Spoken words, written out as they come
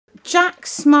Jack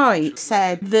Smight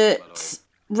said that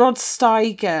Rod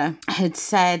Steiger had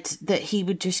said that he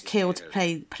would just kill to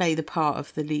play the part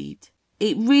of the lead.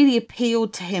 It really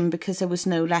appealed to him because there was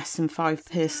no less than 5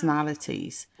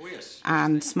 personalities.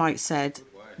 And Smight said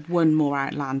one more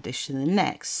outlandish than the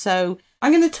next. So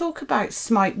I'm going to talk about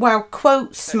Smight, well,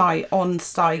 quote Smight on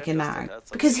Steiger now,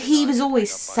 because he was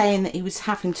always saying that he was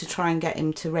having to try and get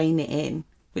him to rein it in,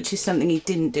 which is something he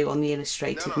didn't do on The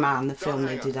Illustrated Man, the film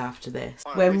they did after this,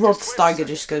 where Rod Steiger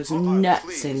just goes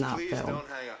nuts in that film.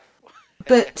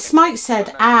 But Smight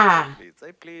said, Rod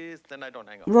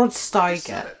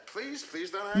Steiger,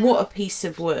 what a piece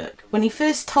of work. When he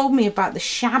first told me about the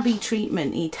shabby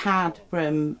treatment he'd had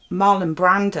from Marlon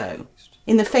Brando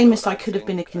in the famous I Could Have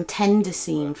Been a Contender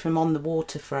scene from On the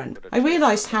Waterfront, I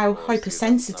realised how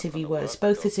hypersensitive he was,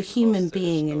 both as a human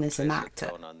being and as an actor.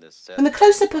 When the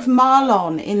close-up of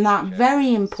Marlon in that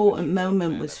very important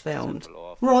moment was filmed,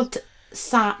 Rod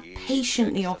sat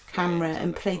patiently off camera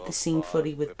and played the scene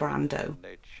fully with Brando.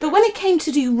 But when it came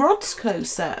to do Rod's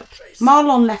close-up,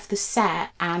 Marlon left the set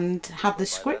and had the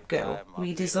script girl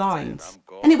read his lines.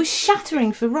 And it was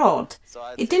shattering for Rod.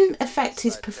 It didn't affect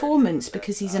his performance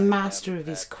because he's a master of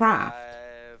his craft.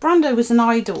 Brando was an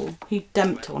idol who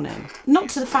dumped on him. Not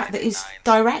to the fact that his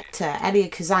director, Elia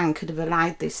Kazan, could have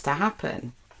allowed this to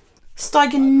happen.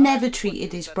 Steiger never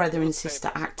treated his brother and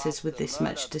sister actors with this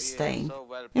much disdain.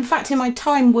 In fact, in my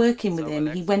time working with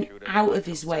him, he went out of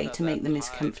his way to make them as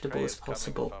comfortable as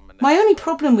possible. My only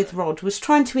problem with Rod was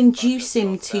trying to induce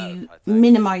him to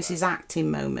minimise his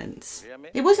acting moments.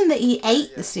 It wasn't that he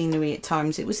ate the scenery at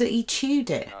times, it was that he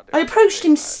chewed it. I approached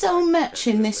him so much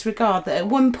in this regard that at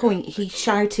one point he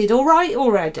shouted, "All right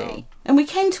already." And we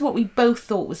came to what we both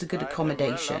thought was a good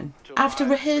accommodation. After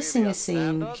rehearsing a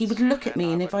scene, he would look at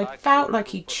me, and if I felt like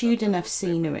he'd chewed enough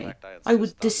scenery, I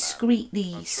would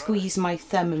discreetly squeeze my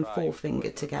thumb and forefinger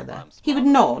together. He would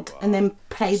nod and then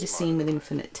play the scene with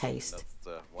infinite taste.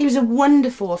 He was a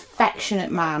wonderful,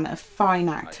 affectionate man, a fine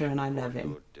actor, and I love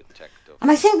him. And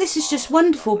I think this is just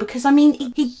wonderful because, I mean,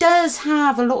 he does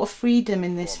have a lot of freedom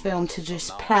in this film to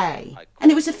just play. And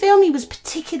it was a film he was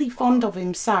particularly fond of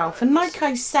himself. And like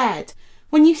I said,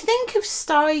 when you think of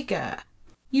Steiger,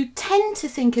 you tend to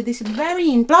think of this very,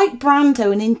 like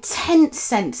Brando, an intense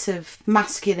sense of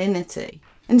masculinity.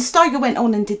 And Steiger went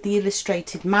on and did The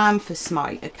Illustrated Man for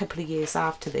Smight a couple of years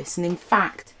after this. And in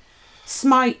fact,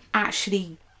 Smight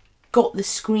actually got the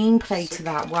screenplay to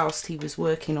that whilst he was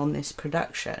working on this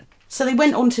production. So they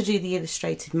went on to do The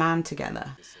Illustrated Man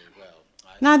together.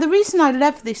 Now, the reason I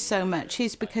love this so much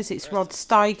is because it's Rod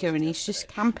Steiger and he's just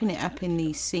camping it up in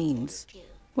these scenes.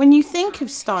 When you think of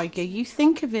Steiger, you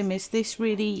think of him as this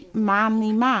really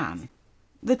manly man.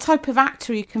 The type of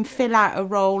actor who can fill out a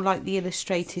role like The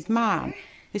Illustrated Man.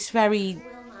 This very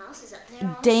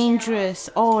dangerous,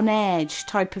 on edge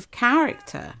type of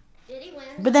character.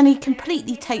 But then he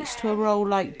completely takes to a role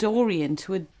like Dorian,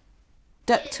 to a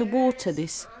duck to water,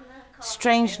 this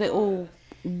strange little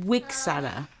wig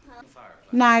seller.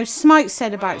 Now, Smight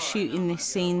said about shooting this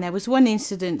scene, there was one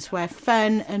incident where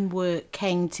fun and work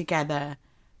came together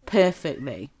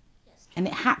perfectly. And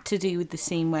it had to do with the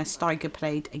scene where Steiger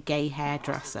played a gay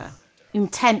hairdresser,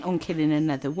 intent on killing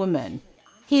another woman.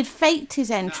 He had faked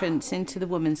his entrance into the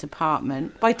woman's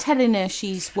apartment by telling her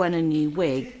she's won a new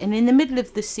wig, and in the middle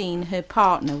of the scene, her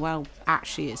partner, well,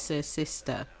 actually it's her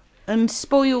sister, and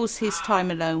spoils his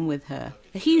time alone with her.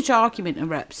 A huge argument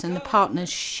erupts and the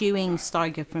partner's shooing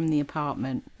Steiger from the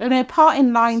apartment. And her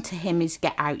parting line to him is,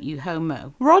 "Get out, you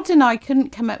homo." Rod and I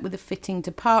couldn't come up with a fitting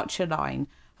departure line.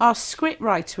 Our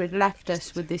scriptwriter had left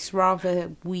us with this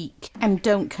rather weak "and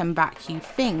don't come back, you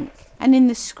think." And in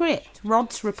the script,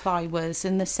 Rod's reply was,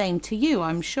 "and the same to you,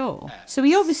 I'm sure." So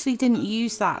he obviously didn't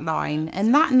use that line.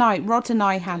 And that night, Rod and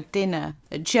I had dinner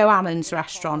at Joe Allen's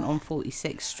restaurant on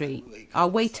 46th Street. Our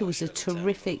waiter was a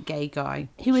terrific gay guy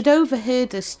who had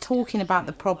overheard us talking about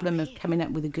the problem of coming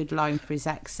up with a good line for his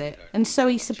exit. And so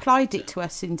he supplied it to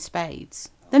us in spades.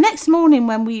 The next morning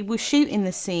when we were shooting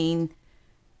the scene,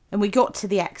 and we got to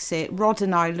the exit, Rod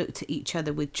and I looked at each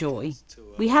other with joy.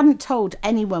 We hadn't told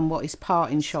anyone what his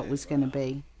parting shot was going to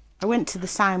be. I went to the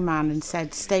sound man and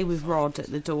said, "Stay with Rod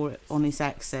at the door on his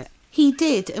exit." He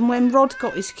did, and when Rod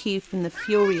got his cue from the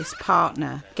furious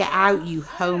partner, "Get out, you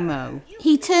homo,"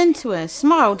 he turned to her,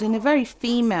 smiled in a very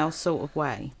female sort of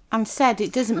way, and said,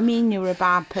 "It doesn't mean you're a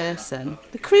bad person."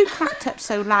 The crew cracked up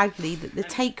so loudly that the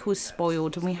take was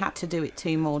spoiled and we had to do it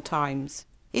 2 more times.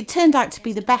 It turned out to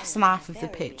be the best laugh of the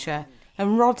picture,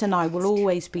 and Rod and I will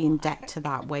always be in debt to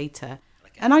that waiter.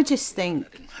 And I just think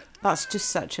that's just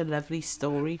such a lovely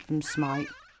story from Smight.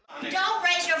 Don't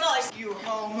raise your voice. you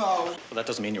homo. Well, that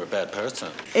doesn't mean you're a bad person.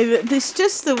 It's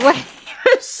just the way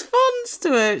he responds to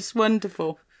her. It's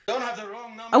wonderful.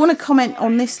 I want to comment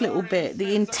on this little bit,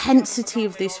 the intensity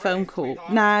of this phone call.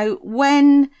 Now,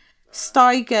 when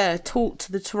Steiger talked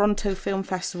to the Toronto Film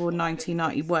Festival in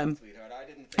 1991,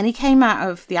 and he came out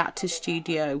of the Actors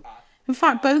Studio, in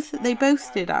fact, they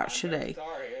both did actually,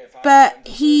 but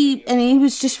he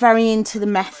was just very into the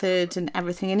method and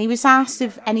everything, and he was asked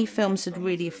if any films had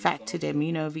really affected him,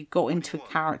 you know, if he got into a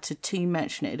character too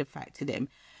much and it had affected him.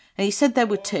 And he said there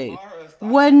were two.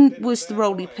 One was the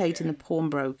role he played in The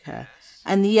Pawnbroker,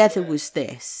 and the other was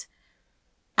this.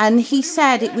 And he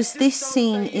said it was this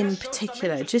scene in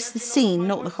particular, just the scene,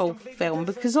 not the whole film,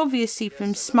 because obviously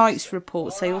from Smite's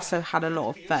reports they also had a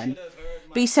lot of fun.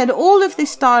 But he said all of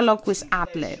this dialogue was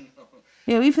ad-lib.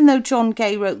 You know, even though John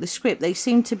Gay wrote the script, they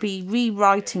seemed to be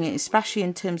rewriting it, especially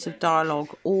in terms of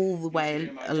dialogue, all the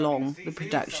way along the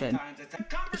production.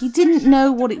 He didn't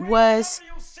know what it was.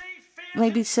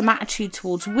 Maybe some attitude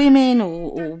towards women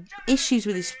or issues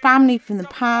with his family from the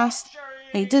past.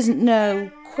 And he doesn't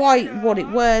know quite what it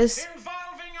was.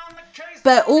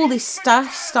 But all this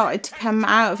stuff started to come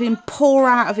out of him, pour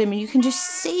out of him. And you can just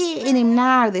see it in him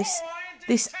now, this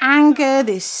anger,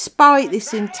 this spite,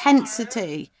 this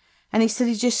intensity. And he said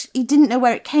he didn't know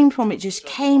where it came from. It just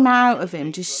came out of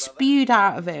him, just spewed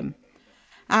out of him.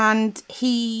 And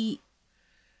he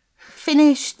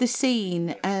finished the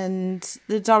scene and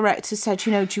the director said,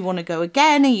 you know, do you want to go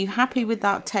again? Are you happy with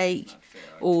that take?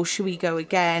 Or should we go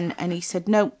again? And he said,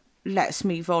 no, let's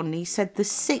move on. And he said the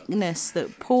sickness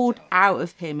that poured out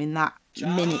of him in that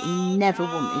minute, he never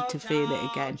wanted to feel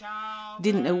it again. He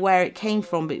didn't know where it came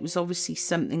from, but it was obviously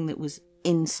something that was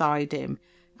inside him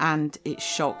and it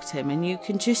shocked him. And you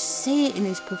can just see it in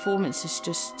his performance. It's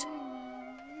just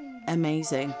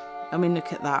amazing. I mean,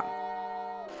 look at that.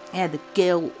 Yeah, the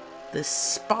guilt, the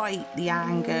spite, the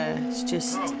anger, it's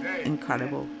just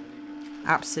incredible.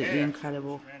 Absolutely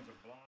incredible.